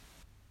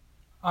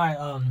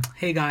Alright,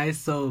 hey guys,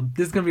 so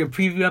this is gonna be a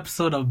preview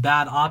episode of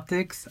Bad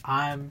Optics.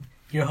 I'm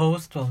your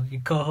host,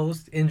 your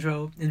co-host,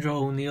 Indro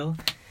O'Neill.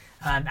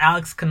 And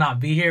Alex could not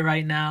be here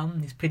right now.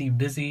 He's pretty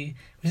busy,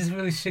 which is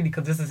really shitty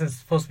because this is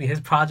supposed to be his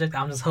project.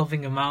 I'm just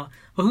helping him out.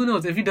 But who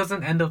knows, if he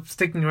doesn't end up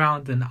sticking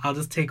around, then I'll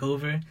just take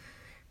over.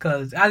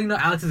 Because, as you know,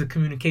 Alex is a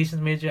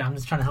communications major. I'm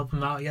just trying to help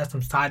him out. He has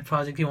some side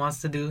project he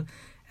wants to do.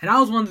 And I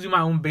always wanted to do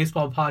my own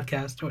baseball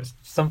podcast or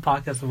some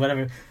podcast or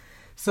whatever.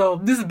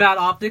 So this is Bad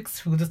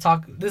Optics. We'll just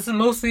talk. This is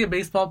mostly a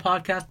baseball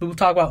podcast, but we'll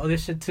talk about other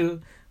shit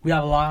too. We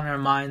have a lot on our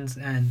minds,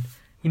 and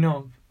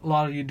a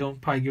lot of you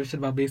don't probably give a shit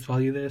about baseball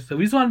either. So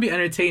we just want to be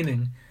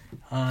entertaining.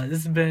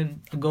 This has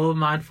been a goal of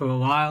mine for a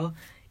while.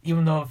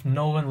 Even though if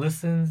no one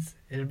listens,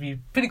 it'd be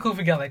pretty cool if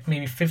we got like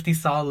maybe 50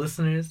 solid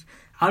listeners.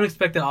 I don't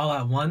expect it all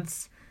at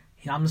once.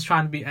 I'm just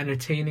trying to be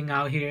entertaining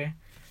out here,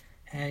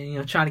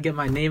 and trying to get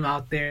my name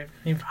out there.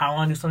 Maybe if I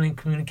want to do something in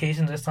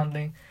communications or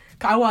something.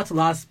 I watch a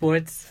lot of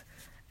sports.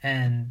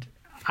 And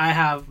I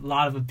have a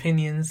lot of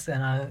opinions,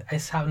 and I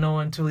just have no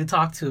one to really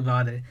talk to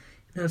about it.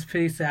 It's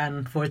pretty sad and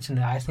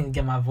unfortunate. I just need to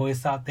get my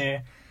voice out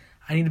there.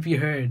 I need to be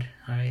heard.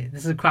 All right,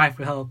 this is a cry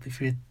for help.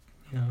 If you're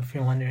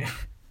wondering.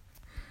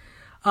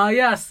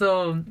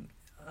 So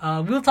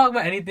we'll talk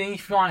about anything.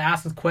 If you want to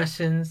ask us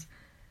questions,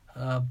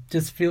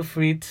 just feel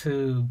free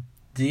to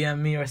DM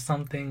me or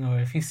something. Or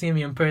if you see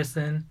me in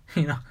person,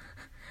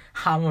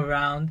 I'm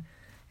around,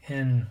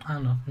 and I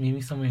don't know,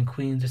 maybe somewhere in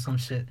Queens or some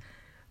shit.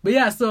 But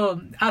yeah,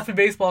 so after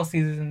baseball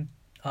season,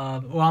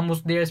 we're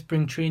almost there.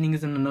 Spring training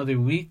is in another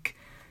week.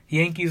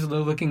 Yankees are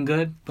looking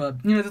good,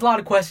 but there's a lot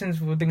of questions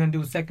what they're gonna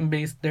do with second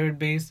base, third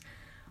base.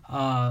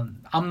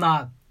 I'm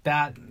not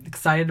that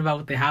excited about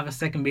what they have at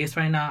second base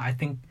right now. I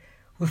think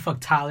who the fuck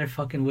Tyler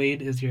fucking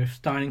Wade is your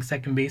starting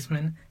second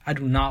baseman. I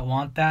do not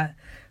want that.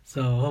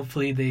 So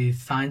hopefully they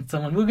sign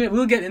someone.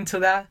 We'll get into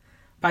that.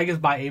 But I guess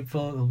by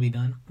April it'll be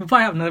done. We'll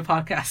probably have another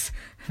podcast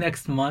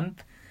next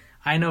month.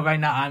 I know right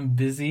now I'm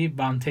busy,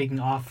 but I'm taking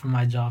off from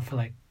my job for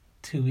like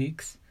 2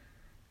 weeks.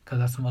 Because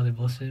that's some other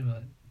bullshit,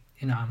 but,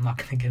 I'm not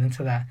going to get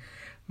into that.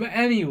 But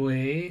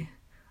anyway,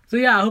 so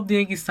yeah, I hope the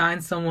Yankees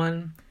sign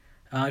someone.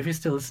 If you're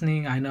still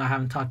listening, I know I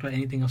haven't talked about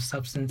anything of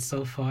substance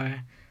so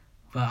far.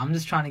 But I'm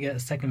just trying to get a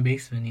second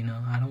baseman,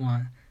 I don't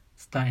want to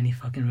start any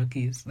fucking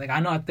rookies. Like, I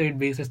know at third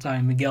base they're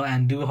starting Miguel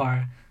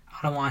Andujar. I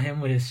don't want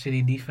him with his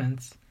shitty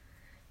defense.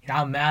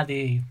 I'm mad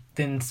they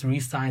didn't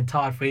re-sign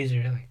Todd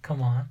Frazier. Like,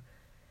 come on.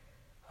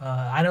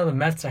 I know the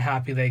Mets are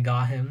happy they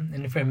got him.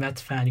 And if you're a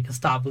Mets fan, you can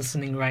stop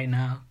listening right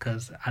now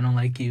because I don't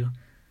like you.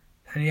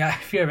 And yeah,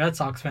 if you're a Red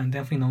Sox fan,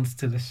 definitely don't listen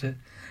to this shit.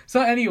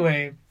 So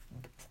anyway,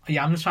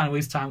 yeah, I'm just trying to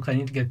waste time because I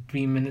need to get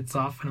 3 minutes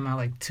off and I'm at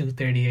like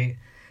 2:38.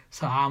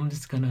 So I'm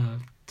just going to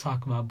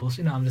talk about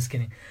bullshit. No, I'm just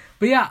kidding.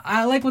 But yeah,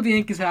 I like what the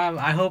Yankees have.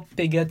 I hope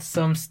they get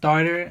some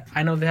starter.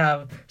 I know they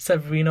have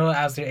Severino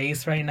as their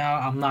ace right now.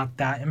 I'm not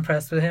that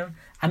impressed with him.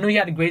 I know he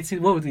had a great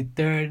season. What was he,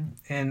 third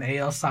in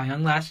AL Cy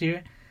Young last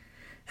year?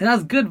 And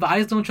that's good, but I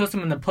just don't trust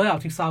him in the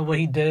playoffs. You saw what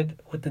he did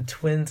with the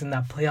Twins in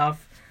that playoff.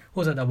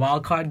 What was it, the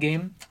wild card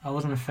game? I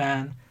wasn't a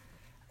fan.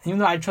 Even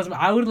though I trust him,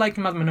 I would like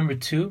him as my number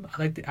 2.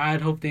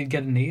 I'd hope they'd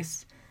get an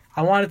ace.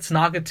 I wanted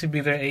Tanaka to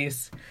be their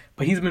ace,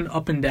 but he's been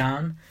up and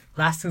down.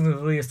 Last season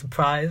was really a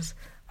surprise.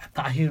 I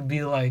thought he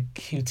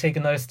would take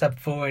another step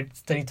forward.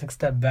 Instead, he took a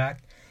step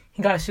back.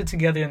 He got his shit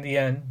together in the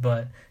end,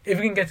 but if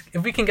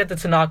we can get the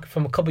Tanaka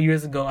from a couple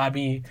years ago, I'd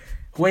be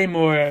way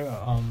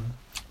more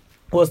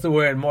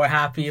more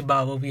happy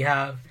about what we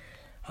have.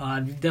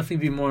 I'd definitely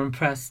be more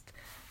impressed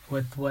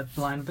with what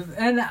line.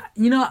 And,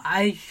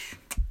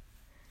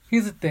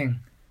 here's the thing.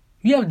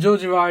 You have Joe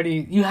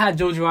Girardi. You had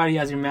Joe Girardi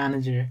as your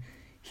manager.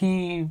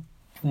 He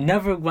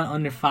never went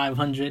under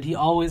 500. He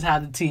always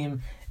had the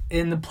team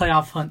in the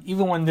playoff hunt,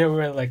 even when they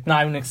were,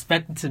 not even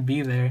expected to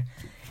be there.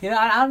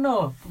 I don't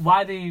know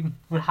why they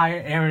would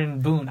hire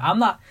Aaron Boone.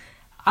 I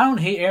don't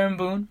hate Aaron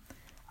Boone.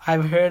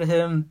 I've heard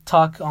him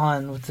talk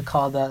on,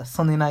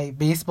 Sunday Night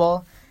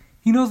Baseball.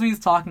 He knows what he's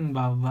talking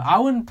about, but I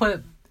wouldn't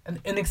put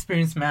an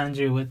inexperienced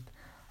manager with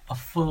a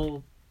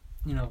full,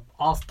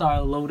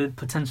 all-star loaded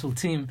potential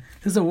team.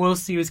 This is a World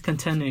Series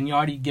contender, and you're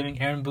already giving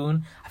Aaron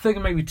Boone. I feel like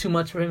it might be too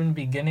much for him in the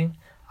beginning.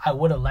 I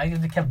would have liked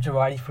if they kept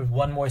Girardi for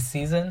one more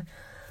season.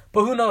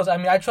 But who knows?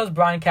 I trust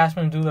Brian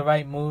Cashman to do the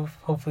right move.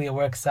 Hopefully it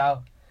works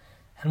out.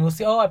 And we'll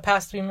see. Oh, I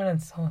passed 3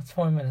 minutes. Oh, it's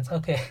 4 minutes.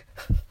 Okay.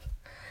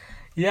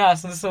 Yeah,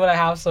 so this is what I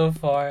have so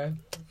far.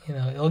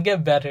 It'll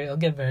get better.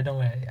 Don't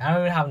worry. I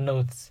don't even have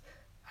notes.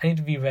 I need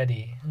to be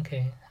ready.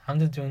 Okay. I'm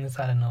just doing this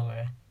out of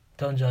nowhere.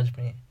 Don't judge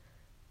me.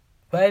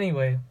 But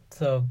anyway,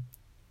 so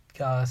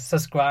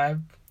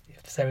subscribe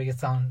if this ever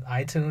gets on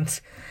iTunes.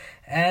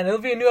 And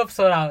it'll be a new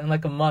episode out in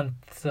like a month.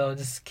 So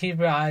just keep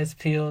your eyes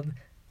peeled.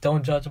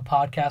 Don't judge a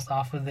podcast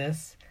off of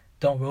this.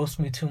 Don't roast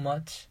me too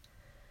much.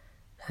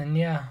 And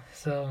yeah,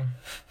 so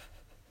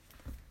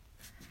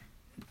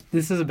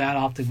this is a bad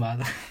optic, by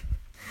the way.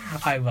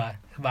 Alright, bye.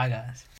 Bye, guys.